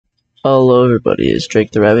Hello everybody, it's Drake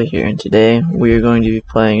the Rabbit here, and today we are going to be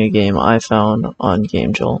playing a game I found on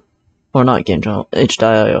GameJolt, or not GameJolt,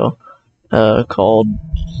 H.io, called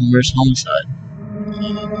Homer's Homicide.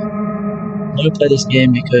 I'm going to play this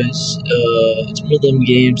game because it's one of them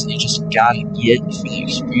games that you just gotta get for the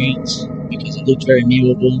experience, because it looked very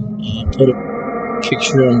memeable. Put a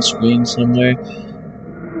picture on screen somewhere.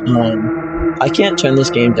 I can't turn this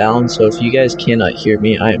game down, so if you guys cannot hear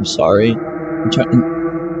me, I am sorry.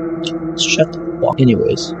 Shut the fuck.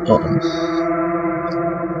 Anyways,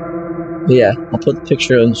 but yeah, I'll put the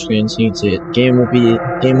picture on the screen so you can see it. Game link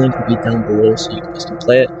will be down below so you guys can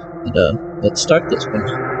play it. And let's start this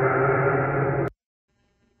one.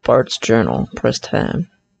 Bart's journal. Press tab.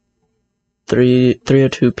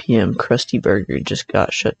 3:02 p.m. Krusty Burger just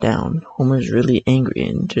got shut down. Homer's really angry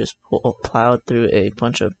and just plowed through a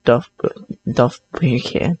bunch of Duff beer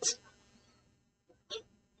cans.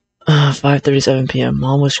 5:37 p.m.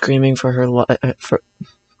 Mom was screaming for her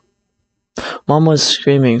Mom was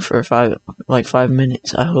screaming for 5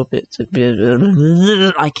 minutes. I hope it's a bit.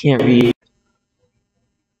 I can't read.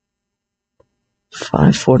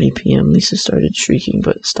 5:40 p.m. Lisa started shrieking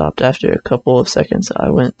but stopped after a couple of seconds.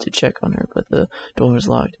 I went to check on her, but the door was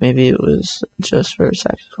locked. Maybe it was just her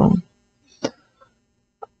saxophone.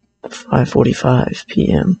 5:45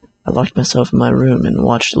 p.m. I locked myself in my room and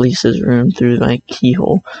watched Lisa's room through my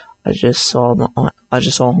keyhole. I just saw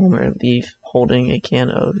Homer leave holding a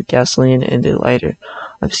can of gasoline and a lighter.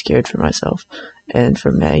 I'm scared for myself and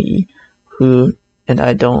for Maggie, who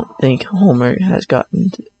I don't think Homer has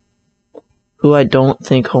gotten to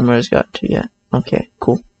yet. Okay,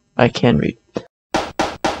 cool. I can read.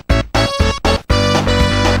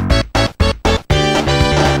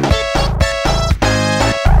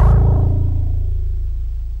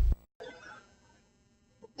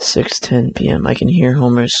 "6:10 p.m. I can hear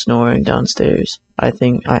Homer snoring downstairs. I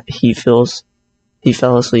think he fell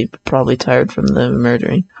asleep, probably tired from the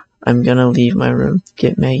murdering. I'm gonna leave my room,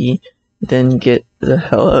 get Maggie, then get the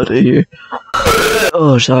hell out of here.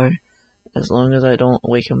 Oh, sorry. As long as I don't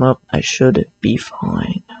wake him up, I should be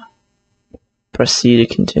fine." Press C to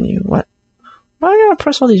continue. What? Why do I gotta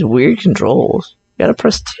press all these weird controls? You gotta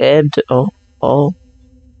press tab to. Oh.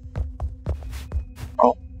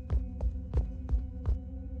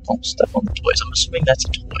 Don't step on the toys. I'm assuming that's a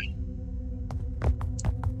toy.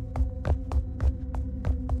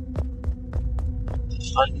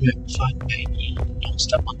 Find Maggie. Don't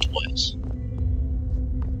step on toys.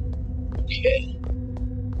 Okay.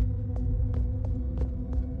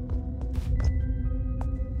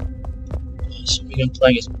 Assuming I'm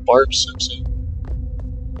playing as Bart Simpson.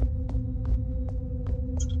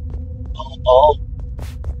 Oh.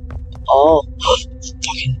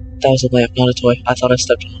 Fucking. That was a lamp, not a toy. I thought I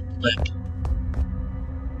stepped on a lamp.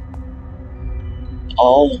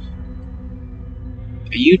 Oh.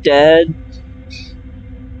 Are you dead?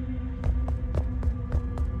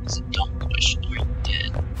 That's a dumb question. Are you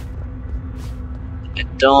dead? I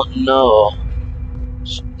don't know.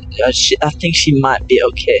 I think she might be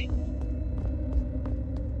okay.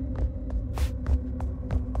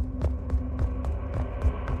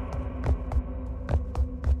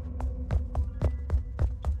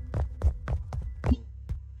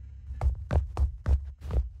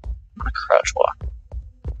 Crouch walk.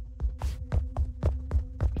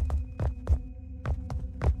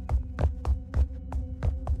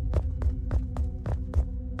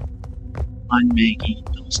 Find Maggie.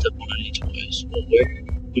 Don't step on any toys. Well, where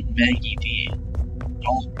would Maggie be?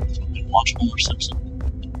 Don't fucking watch Homer Simpson.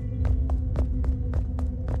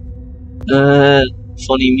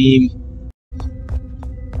 Funny meme.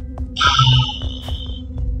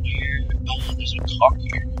 Where? Oh, there's a car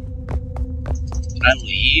here. Can I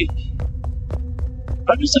leave?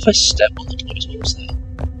 What happens if I step on the toys? What was that?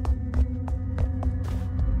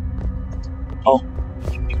 Oh.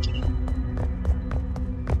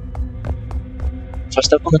 If I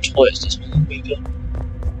step on the toys, does Homer wake up?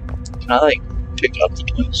 Can I, pick up the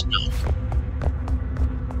toys? No.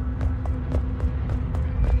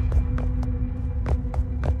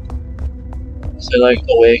 Is there,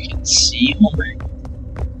 a way I can see Homer?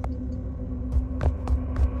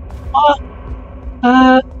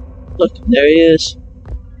 Look, there he is.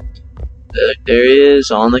 There he is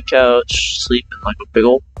on the couch, sleeping like a big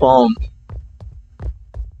old bum.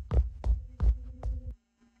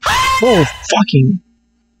 Oh, fucking.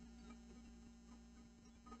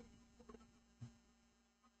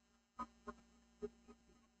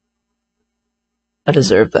 I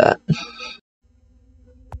deserve that.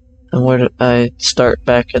 And where did I start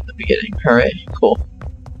back at the beginning? Hooray, cool.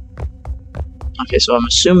 Okay, so I'm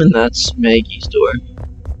assuming that's Maggie's door.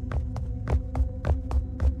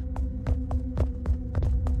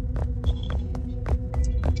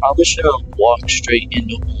 Probably shouldn't have walked straight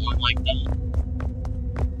into one like that.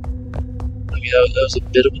 Like, that was a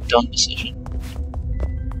bit of a dumb decision.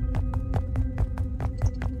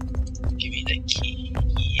 Give me that key.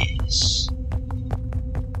 Yes.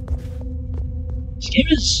 This game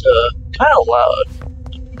is kind of loud.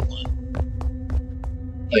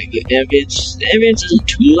 Like the ambience isn't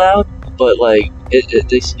too loud, but like this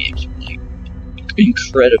game's like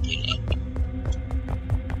incredibly loud.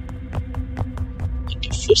 Like the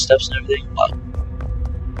footsteps and everything. Wow.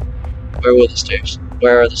 Where were the stairs?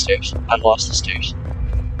 Where are the stairs? I lost the stairs.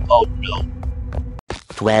 Oh no.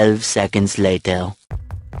 12 seconds later.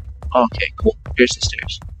 Okay, cool. Here's the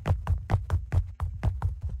stairs.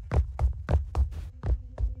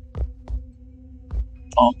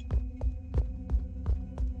 Oh.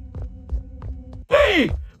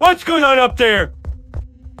 Hey! What's going on up there?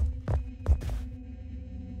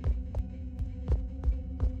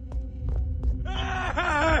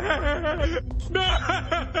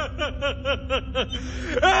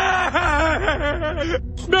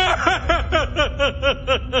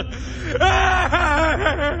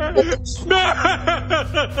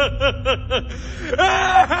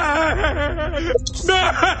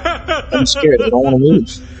 I'm scared. I don't want to move.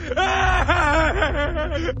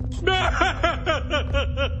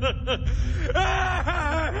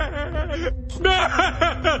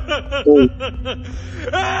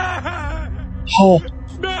 Oh.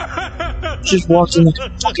 Just walked in like a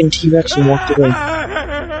fucking T-Rex and walked away.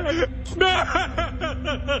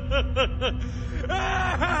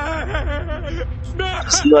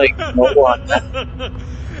 Is he like, no one?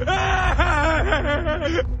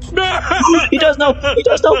 He does know! He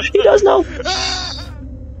does know! He does know!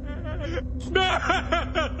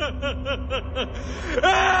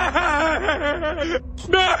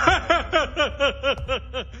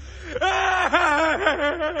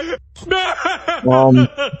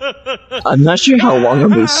 I'm not sure how long I'll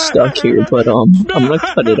be stuck here, but I'm gonna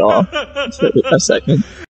cut it off for a second.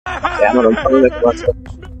 Okay, I'm gonna make one second.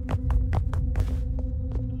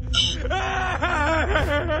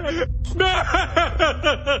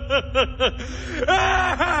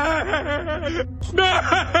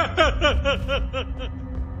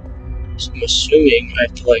 So I'm assuming I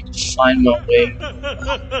have to like find my way.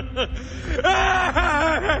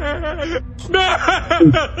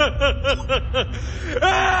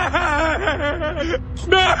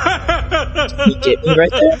 Can you get me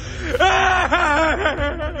right there?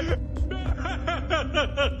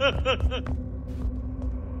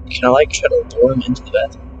 Can I like try to lure him into the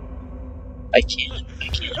bathroom? I can't.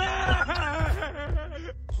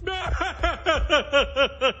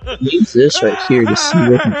 Use this right here to see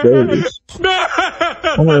where he goes.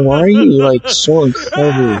 Oh my, why are you like so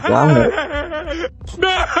incredibly loud?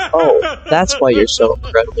 Oh, that's why you're so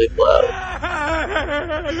incredibly loud.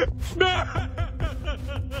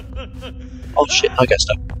 Oh shit, I got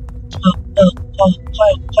stuck.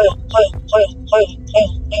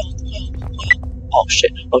 Oh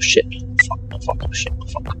shit, oh shit. Fuck, oh shit, oh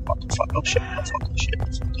fuck, oh fuck, oh fuck, oh shit, oh fuck, oh shit, oh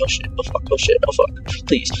fuck, oh shit, oh fuck, oh shit, oh fuck.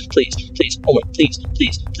 Please, oh my, please.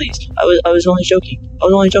 I was only joking. I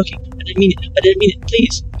didn't mean it,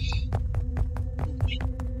 please.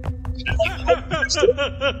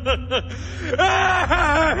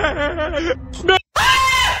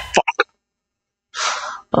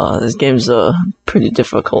 Fuck. This game's pretty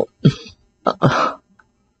difficult.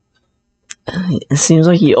 It seems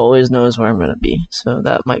like he always knows where I'm gonna be, so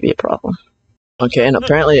that might be a problem. Okay, and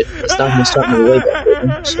apparently it's not gonna start me way back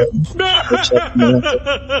there, so looks like I'm gonna have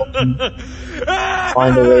to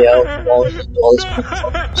find a way out while this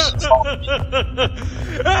motherfucker's following me.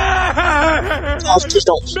 Oh, please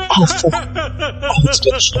don't. Oh, fuck. Oh, let's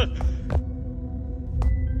get the shit.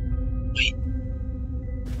 Wait.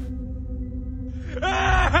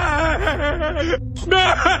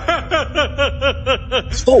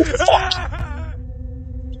 Oh, fuck.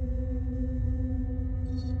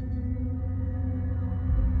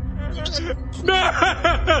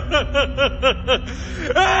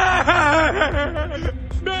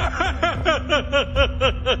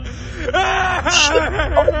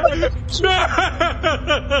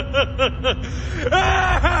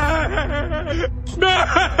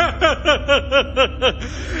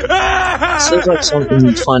 Seems like something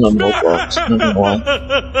you'd find on Roblox, I don't know why.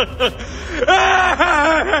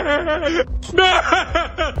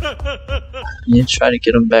 I need to try to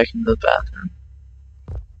get him back into the bathroom.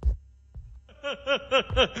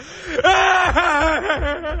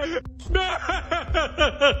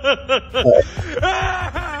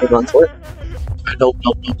 Alright. Run for it. Nope.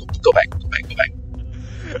 Go back.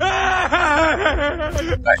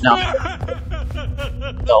 Alright, now.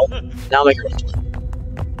 No. Now make her run for it.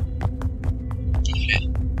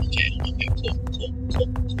 Okay, cool. No,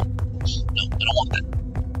 I don't want that.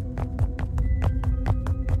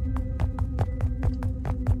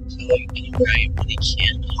 So, like, anywhere I really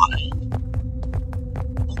can't hide?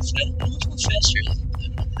 How much more faster is it?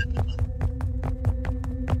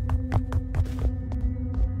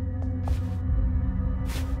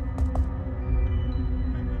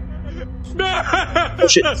 Oh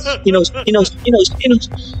shit, he knows. Let's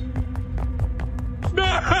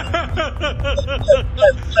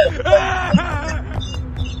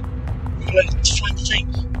find the thing.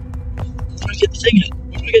 I'm trying to get the thing in.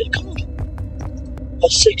 Where do I get it? Come on. Oh,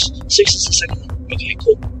 6. 6 is the second one. Okay,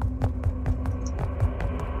 cool.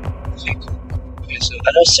 Okay, so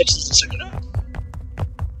I know 6 is the second one.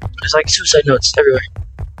 There's like suicide notes everywhere.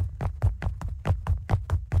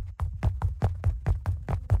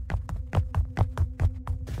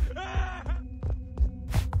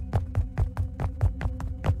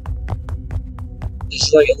 This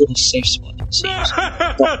is like a little safe spot. Please.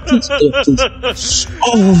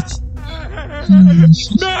 Oh!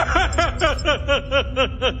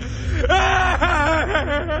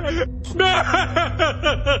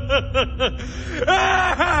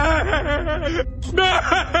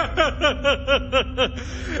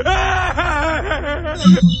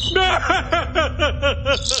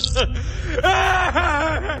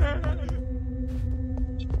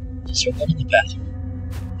 Is there one in the bathroom?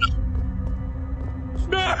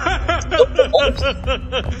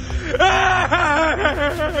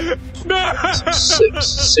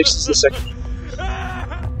 Six is the second one.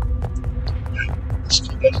 Let's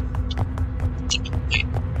go back. Wait.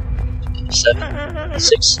 7.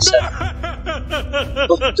 6, 7.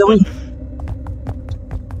 Oh, go in.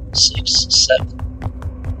 6, 7.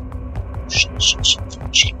 Shit.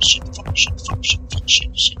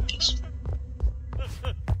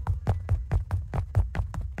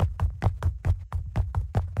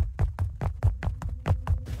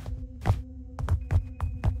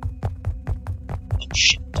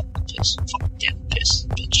 Shit, fuck, damn piss,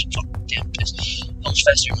 bitch, fuck, damn piss. How much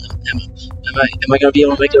faster am I gonna be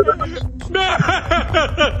able to make it over?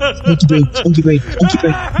 Monkey brain.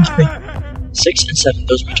 6 and 7,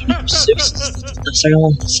 those are my two numbers. 6 is the second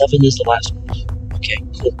one, 7 is the last one. Okay,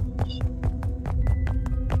 cool.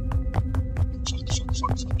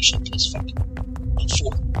 Fuck, shit, piss, fuck.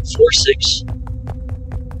 4, 6.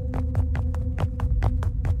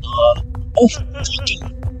 Oh, fucking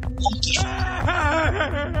monkey fuck.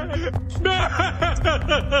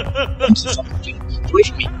 Monkey fuck, dude. Get away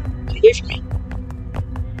from me.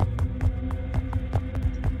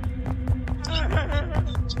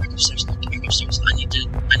 Get back upstairs. I need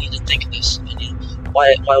to think of this.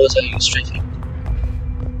 Why was I strafing?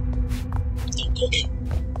 Don't go in.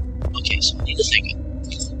 Okay, so I need to think.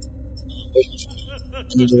 Where's my phone? I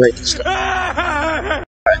need to write this down. Alright.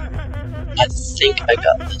 I think I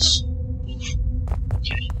got this.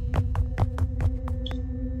 Okay.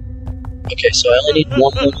 Okay, so I only need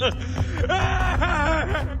one more. I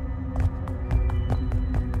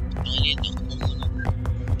only need one more number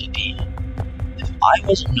to be. If I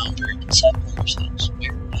was a number inside Homer's house,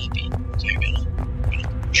 where would I be? Okay, I gotta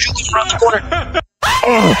shoot around the corner.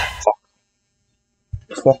 Oh, fuck.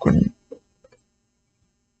 Fucking.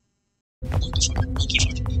 Monkey fucker.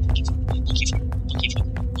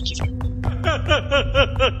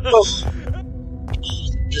 Oh.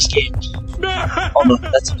 This game. Oh no,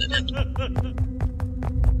 that's a dead end.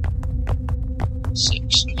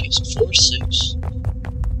 6. Okay, so 4, 6.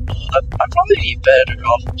 I'd probably be better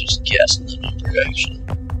off just guessing the number, actually.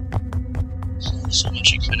 There's only so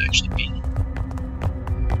much it could actually be.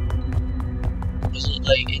 Was it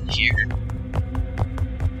like in here? In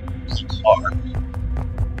the car?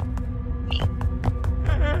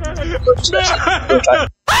 No.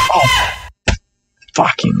 Oh!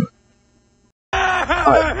 Fucking.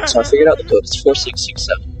 Alright, so I figured out the code. It's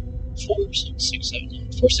 4667.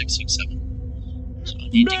 4667. 4667. So I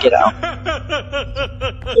need to get out.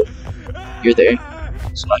 Cool. You're there.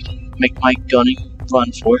 So I can make my gunning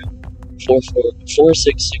run for it.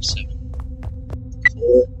 4667.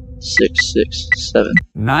 4667.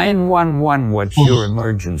 911, what's your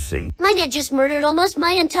emergency? My dad just murdered almost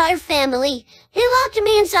my entire family. He locked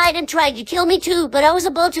me inside and tried to kill me too, but I was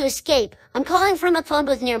about to escape. I'm calling from a phone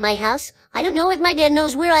booth near my house. I don't know if my dad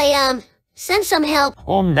knows where I am. Send some help.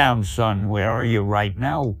 Calm down, son. Where are you right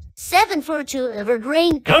now? 742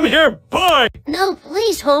 Evergreen. Come here, boy! No,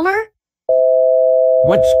 please, Homer.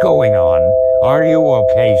 What's going on? Are you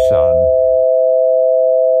okay, son?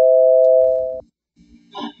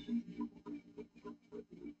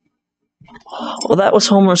 Well, that was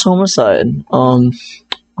Homer's homicide. I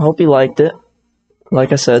hope you liked it.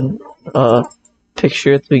 Like I said,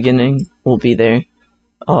 picture at the beginning will be there.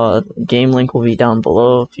 Game link will be down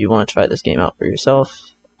below if you want to try this game out for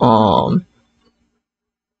yourself. I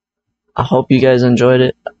hope you guys enjoyed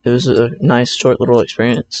it. It was a nice short little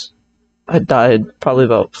experience. I died probably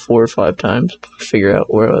about 4 or 5 times to figure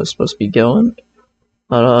out where I was supposed to be going.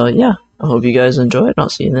 But yeah, I hope you guys enjoyed, and I'll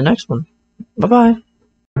see you in the next one. Bye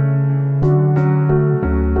bye.